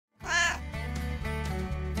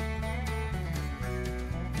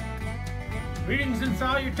Greetings and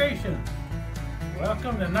salutations.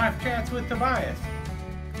 Welcome to Knife Chats with Tobias.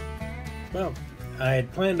 Well, I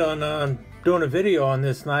had planned on doing a video on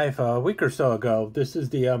this knife a week or so ago. This is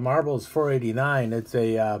the Marbles 489. It's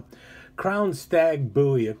a Crown Stag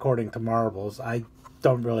Bowie, according to Marbles. I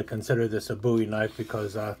don't really consider this a Bowie knife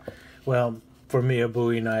because, well, for me, a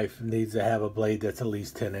Bowie knife needs to have a blade that's at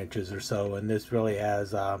least 10 inches or so, and this really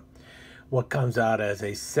has what comes out as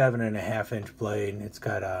a 7.5-inch blade. It's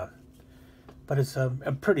got but it's a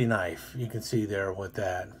pretty knife. You can see there with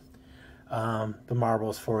that. The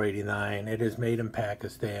Marbles 489. It is made in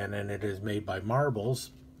Pakistan, and it is made by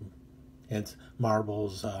Marbles. It's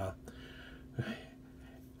Marbles.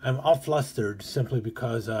 I'm all flustered simply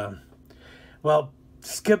because, well,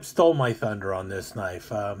 Skip stole my thunder on this knife.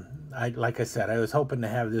 Like I said, I was hoping to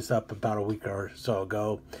have this up about a week or so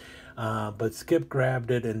ago. But Skip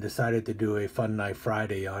grabbed it and decided to do a Fun Knife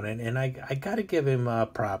Friday on it. And I got to give him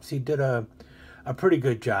props. He did a pretty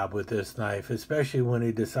good job with this knife, especially when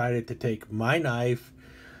he decided to take my knife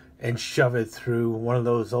and shove it through one of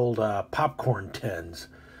those old popcorn tins.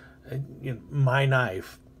 You know, my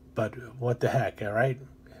knife, but what the heck, all right?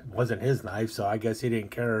 It wasn't his knife, so I guess he didn't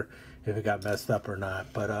care if it got messed up or not.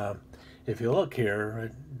 But if you look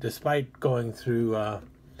here, despite going through a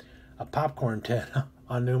popcorn tin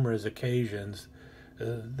on numerous occasions,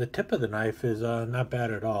 the tip of the knife is not bad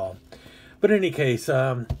at all. But in any case,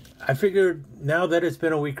 I figured now that it's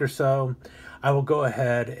been a week or so, I will go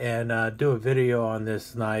ahead and do a video on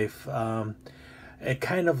this knife. It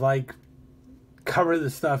kind of like cover the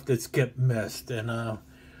stuff that Skip missed. And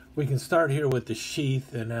we can start here with the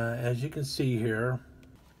sheath. And as you can see here,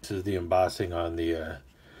 this is the embossing on the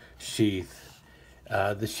sheath.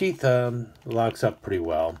 The sheath locks up pretty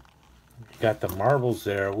well. You got the marbles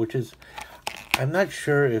there, which is, I'm not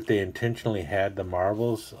sure if they intentionally had the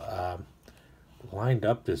marbles lined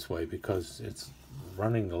up this way because it's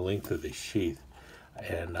running the length of the sheath.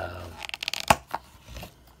 And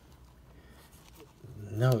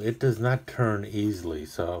no, it does not turn easily.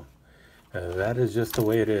 So that is just the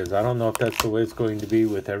way it is. I don't know if that's the way it's going to be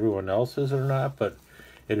with everyone else's or not, but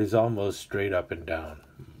it is almost straight up and down,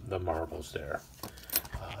 the marbles there.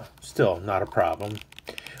 Still not a problem.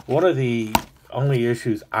 One of the only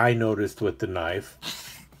issues I noticed with the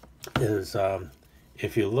knife is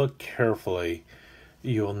if you look carefully,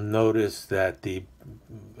 you'll notice that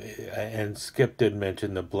and Skip did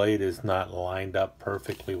mention, the blade is not lined up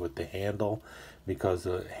perfectly with the handle because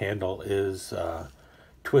the handle is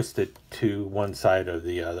twisted to one side or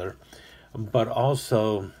the other. But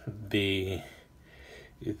also the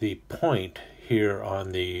point here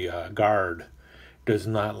on the guard does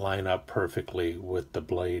not line up perfectly with the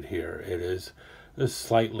blade here. It is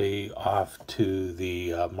slightly off to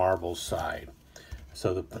the marble side.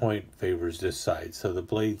 So the point favors this side. So the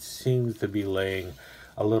blade seems to be laying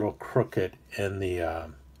a little crooked in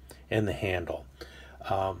the handle.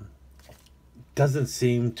 Doesn't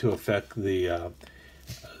seem to affect the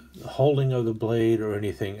holding of the blade or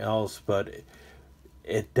anything else, but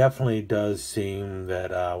it definitely does seem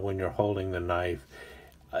that when you're holding the knife,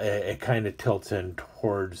 it kind of tilts in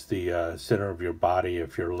towards the center of your body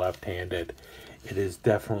if you're left-handed. It is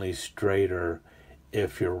definitely straighter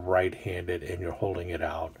if you're right-handed and you're holding it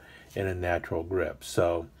out in a natural grip.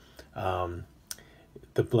 So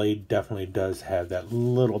the blade definitely does have that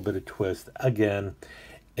little bit of twist. Again,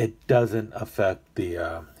 it doesn't affect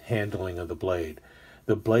the handling of the blade.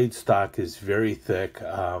 The blade stock is very thick.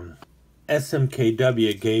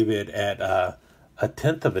 SMKW gave it at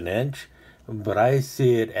 1/10 of an inch, but I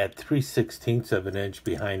see it at 3/16 of an inch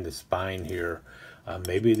behind the spine here.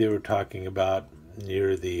 Maybe they were talking about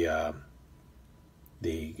near the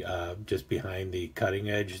just behind the cutting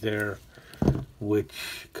edge there,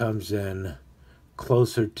 which comes in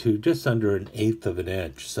closer to just under 1/8 of an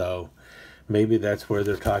inch. So maybe that's where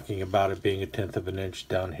they're talking about it being 1/10 of an inch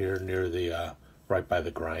down here near the right by the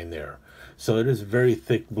grind there. So it is a very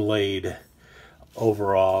thick blade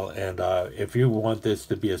overall, and if you want this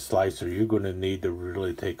to be a slicer, you're going to need to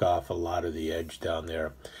really take off a lot of the edge down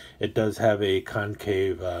there. It does have a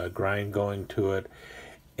concave grind going to it,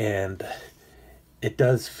 and it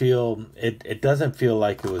does feel, it doesn't feel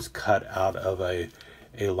like it was cut out of a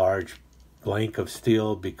large blank of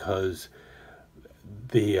steel, because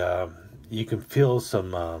the you can feel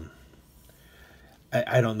some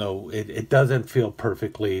I don't know, it doesn't feel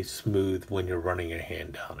perfectly smooth when you're running your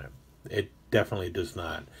hand down it. It definitely does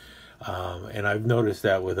not. And I've noticed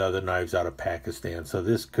that with other knives out of Pakistan. So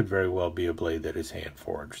this could very well be a blade that is hand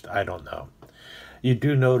forged. I don't know. You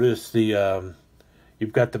do notice the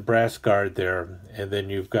you've got the brass guard there, and then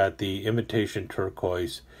you've got the imitation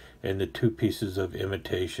turquoise and the two pieces of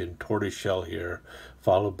imitation tortoiseshell here,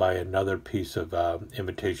 followed by another piece of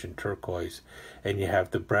imitation turquoise, and you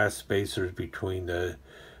have the brass spacers between the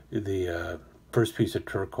first piece of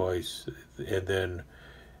turquoise and then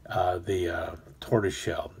the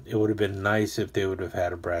tortoiseshell. It would have been nice if they would have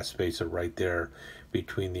had a brass spacer right there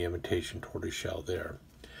between the imitation tortoiseshell there.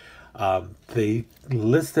 They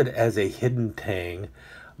listed as a hidden tang.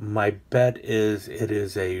 My bet is it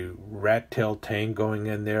is a rat tail tang going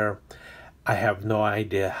in there. I have no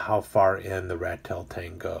idea how far in the rat tail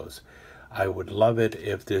tang goes. I would love it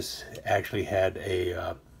if this actually had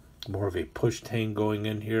a more of a push tang going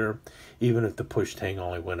in here, even if the push tang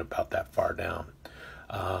only went about that far down,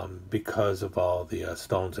 because of all the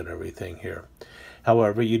stones and everything here.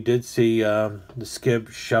 However, you did see the skip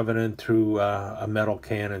shoving in through a metal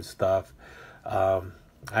can and stuff.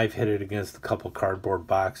 I've hit it against a couple cardboard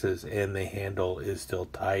boxes, and the handle is still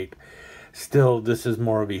tight. Still, this is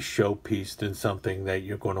more of a showpiece than something that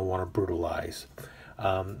you're going to want to brutalize.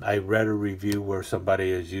 I read a review where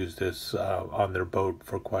somebody has used this on their boat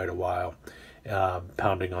for quite a while,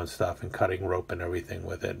 pounding on stuff and cutting rope and everything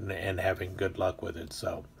with it, and having good luck with it.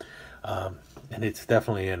 So, and it's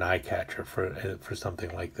definitely an eye catcher for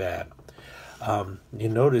something like that. You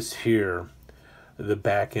notice here the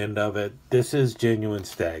back end of it. This is genuine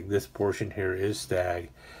stag. This portion here is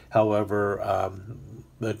stag. However,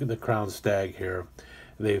 the crown stag here,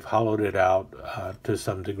 they've hollowed it out to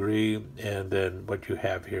some degree, and then what you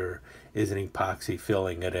have here is an epoxy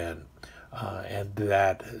filling it in,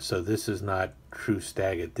 so this is not true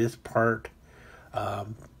stag at this part,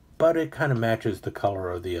 but it kind of matches the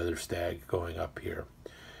color of the other stag going up here.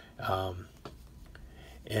 And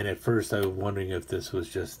at first I was wondering if this was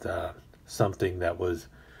just something that was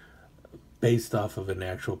based off of an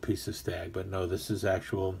actual piece of stag, but no, this is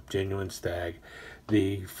actual genuine stag.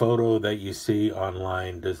 The photo that you see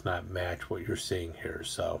online does not match what you're seeing here,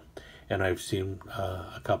 so, and I've seen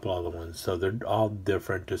a couple other ones, so they're all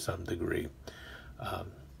different to some degree.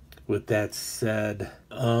 With that said,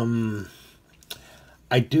 I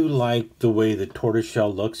do like the way the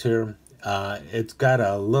tortoiseshell looks here. It's got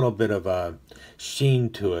a little bit of a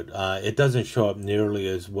sheen to it. It doesn't show up nearly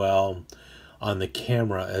as well on the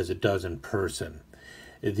camera as it does in person.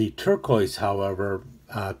 The turquoise, however,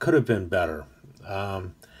 could have been better.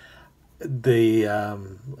 The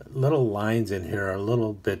little lines in here are a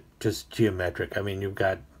little bit just geometric. I mean, you've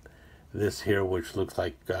got this here which looks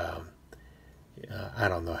like I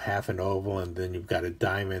don't know, half an oval, and then you've got a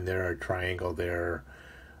diamond there, a triangle there,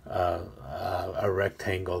 a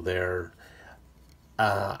rectangle there.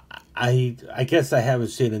 I guess I haven't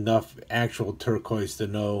seen enough actual turquoise to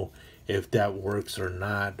know if that works or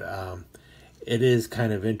not. It is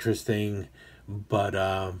kind of interesting, but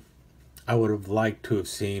I would have liked to have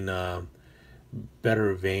seen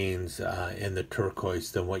better veins in the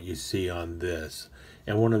turquoise than what you see on this.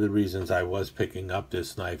 And one of the reasons I was picking up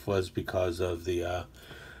this knife was because of the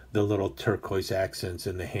little turquoise accents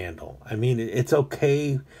in the handle. I mean, it's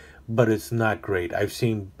okay, but it's not great. I've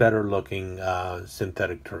seen better looking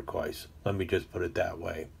synthetic turquoise. Let me just put it that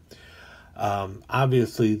way.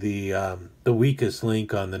 Obviously, the weakest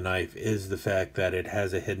link on the knife is the fact that it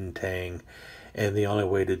has a hidden tang, and the only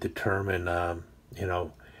way to determine,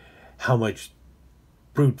 how much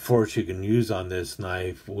brute force you can use on this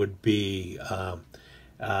knife would be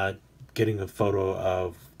getting a photo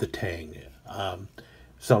of the tang.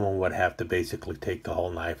 Someone would have to basically take the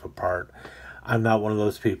whole knife apart. I'm not one of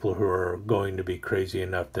those people who are going to be crazy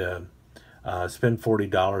enough to spend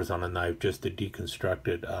 $40 on a knife just to deconstruct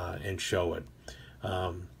it and show it.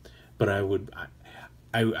 But I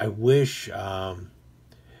wish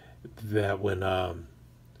that when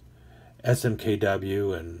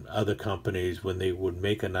SMKW and other companies, when they would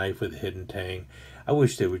make a knife with hidden tang, I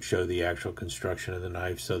wish they would show the actual construction of the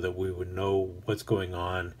knife so that we would know what's going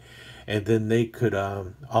on, and then they could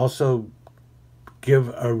also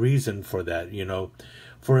give a reason for that.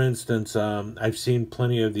 For instance, I've seen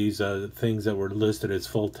plenty of these things that were listed as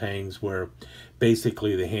full tangs where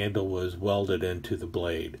basically the handle was welded into the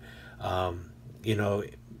blade.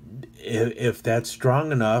 If that's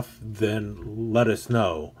strong enough, then let us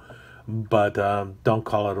know, but don't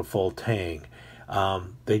call it a full tang.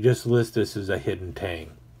 They just list this as a hidden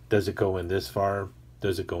tang. Does it go in this far?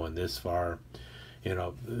 Does it go in this far?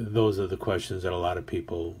 Those are the questions that a lot of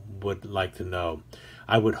people would like to know.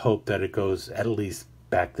 I would hope that it goes at least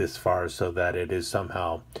back this far so that it is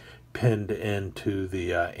somehow pinned into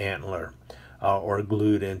the antler or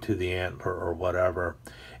glued into the antler or whatever,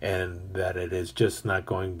 and that it is just not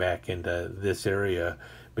going back into this area,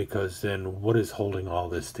 because then what is holding all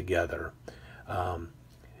this together?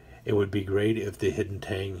 It would be great if the hidden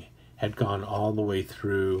tang had gone all the way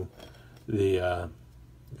through the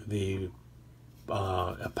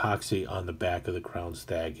epoxy on the back of the Crown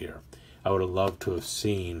Stag here. I would have loved to have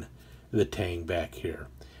seen the tang back here,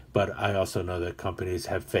 but I also know that companies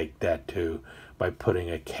have faked that too by putting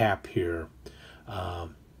a cap here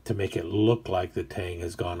to make it look like the tang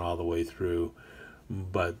has gone all the way through,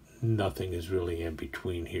 but nothing is really in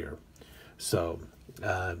between here. So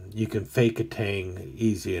you can fake a tang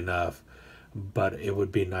easy enough, but it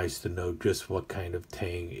would be nice to know just what kind of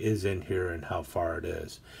tang is in here and how far it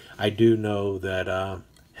is. I do know that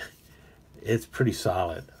it's pretty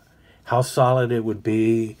solid. How solid it would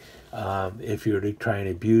be if you were to try and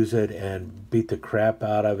abuse it and beat the crap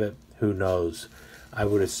out of it, who knows? I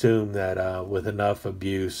would assume that with enough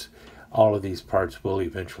abuse, all of these parts will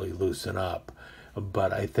eventually loosen up.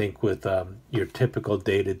 But I think with your typical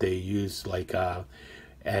day-to-day use, like at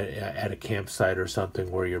a campsite or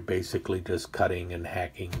something where you're basically just cutting and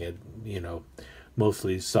hacking it, you know,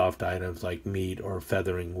 mostly soft items like meat or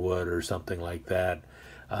feathering wood or something like that,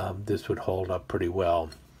 this would hold up pretty well.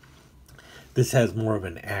 This has more of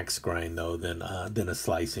an axe grind though than a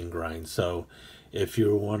slicing grind. So if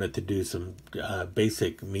you wanted to do some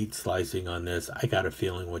basic meat slicing on this, I got a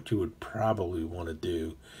feeling what you would probably want to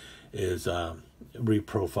do is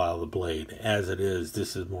reprofile the blade. As it is,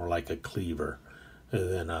 this is more like a cleaver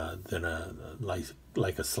than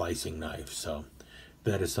like a slicing knife. So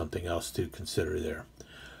that is something else to consider there.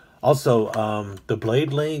 Also, the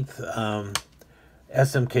blade length,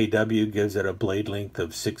 SMKW gives it a blade length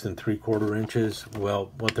of 6 3/4 inches. Well,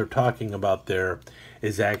 what they're talking about there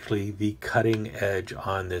is actually the cutting edge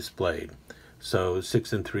on this blade. So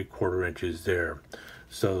 6 3/4 inches there.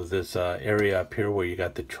 So this area up here where you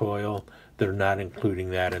got the choil, they're not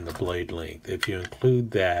including that in the blade length. If you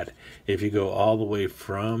include that, if you go all the way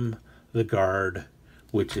from the guard,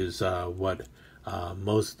 which is what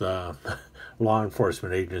most law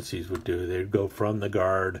enforcement agencies would do, they'd go from the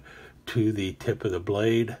guard to the tip of the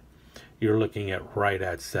blade, you're looking at right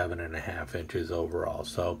at 7.5 inches overall.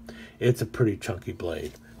 So it's a pretty chunky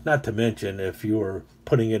blade. Not to mention, if you were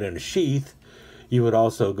putting it in a sheath, you would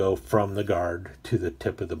also go from the guard to the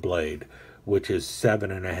tip of the blade, which is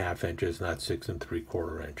 7.5 inches, not 6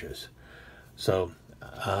 3/4 inches. So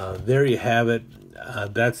there you have it.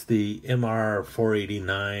 That's the MR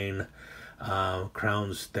 489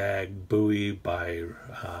 Crown Stag Bowie by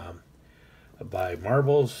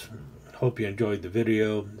Marbles. Hope you enjoyed the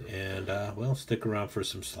video, and well, stick around for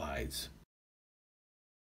some slides.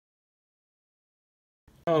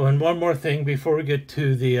 Oh, and one more thing before we get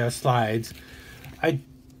to the slides. I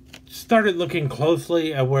started looking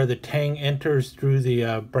closely at where the tang enters through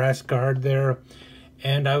the brass guard there,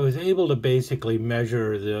 and I was able to basically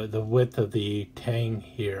measure the width of the tang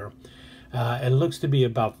here. It looks to be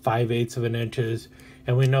about 5/8 of an inch,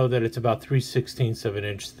 and we know that it's about 3/16 of an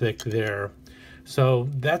inch thick there. So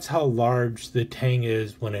that's how large the tang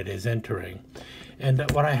is when it is entering. And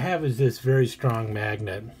what I have is this very strong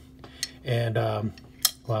magnet, and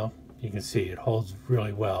well, you can see it holds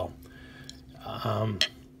really well.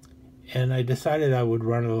 And I decided I would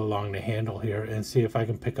run it along the handle here and see if I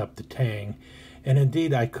can pick up the tang. And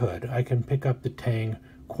indeed I could. I can pick up the tang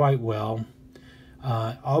quite well,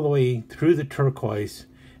 all the way through the turquoise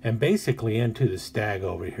and basically into the stag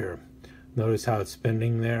over here. Notice how it's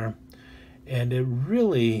spinning there. And it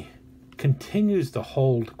really continues to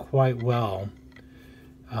hold quite well.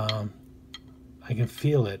 I can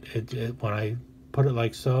feel it. When I put it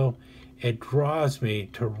like so, it draws me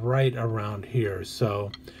to right around here.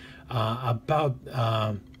 So about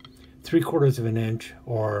 3/4 of an inch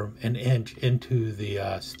or an inch into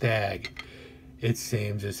the stag, it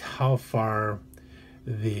seems, is how far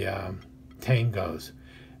the tang goes.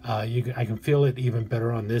 I can feel it even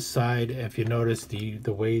better on this side. If you notice the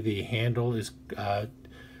way the handle is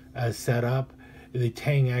set up, the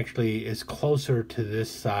tang actually is closer to this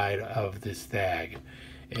side of the stag.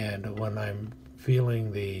 And when I'm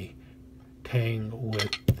feeling the tang with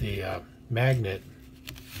the magnet,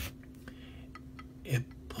 it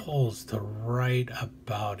pulls to right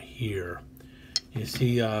about here. You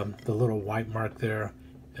see the little white mark there?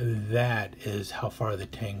 That is how far the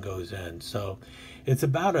tang goes in. So it's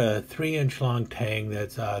about a 3-inch long tang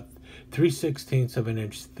that's 3/16 of an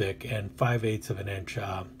inch thick and 5/8 of an inch,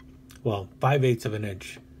 well, 5/8 of an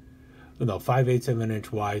inch, no, 5/8 of an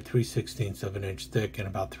inch wide, 3/16 of an inch thick, and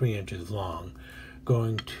about 3 inches long,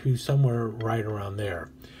 going to somewhere right around there.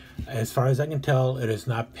 As far as I can tell, it is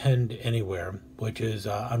not pinned anywhere, which is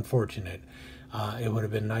unfortunate. It would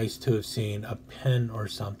have been nice to have seen a pin or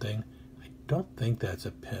something. I don't think that's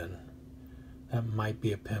a pin. That might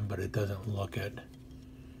be a pin, but it doesn't look it.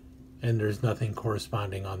 and there's nothing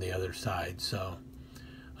corresponding on the other side. So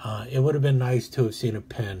it would have been nice to have seen a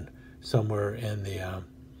pin somewhere in the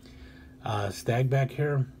stag back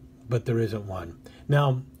here, but there isn't one.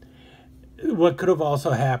 Now, what could have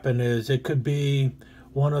also happened is it could be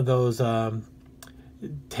one of those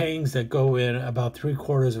tangs that go in about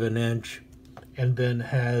 3/4 of an inch and then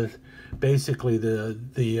has basically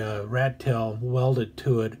the rat tail welded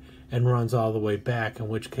to it and runs all the way back, in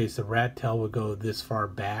which case the rat tail would go this far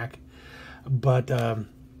back. But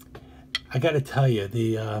I got to tell you,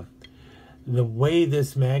 the way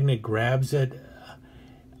this magnet grabs it,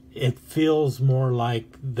 it feels more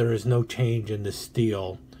like there is no change in the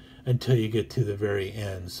steel until you get to the very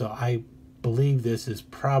end. So I believe this is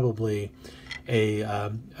probably a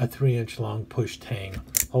 3-inch long push tang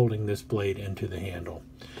holding this blade into the handle.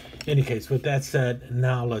 In any case, with that said,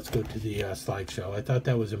 now let's go to the slideshow. I thought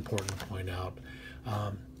that was important to point out.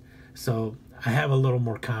 So I have a little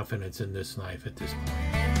more confidence in this knife at this point.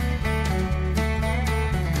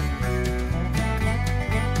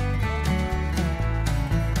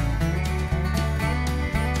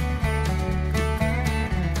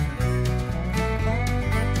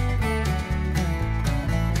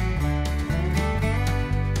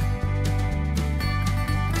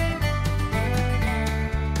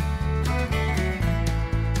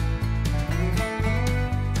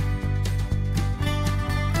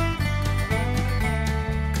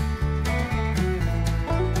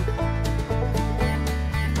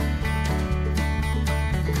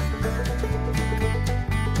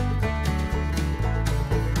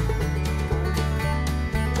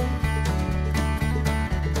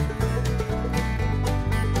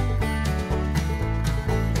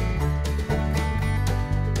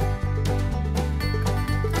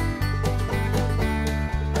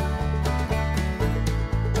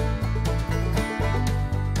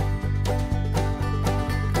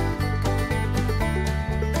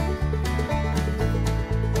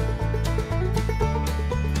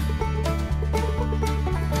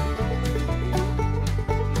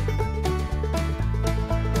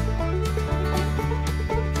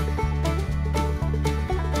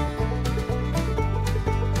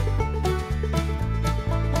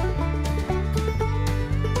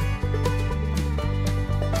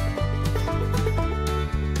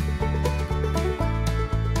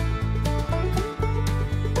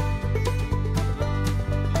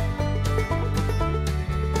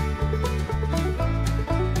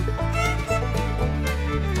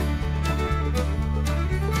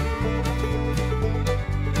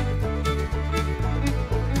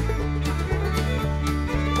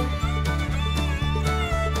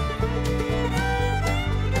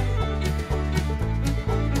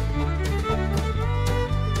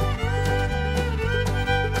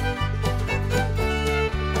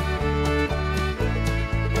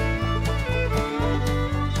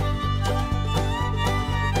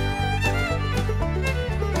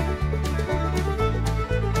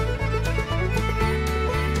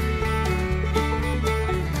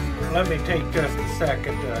 Let me take just a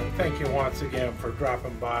second to thank you once again for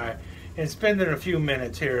dropping by and spending a few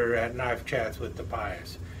minutes here at Knife Chats with the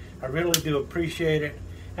Pious. I really do appreciate it,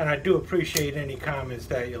 and I do appreciate any comments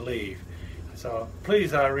that you leave. So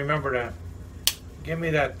please remember to give me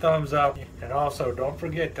that thumbs up, and also don't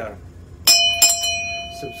forget to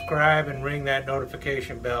subscribe and ring that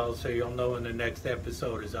notification bell so you'll know when the next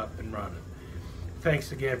episode is up and running.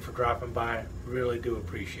 Thanks again for dropping by. Really do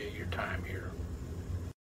appreciate your time here.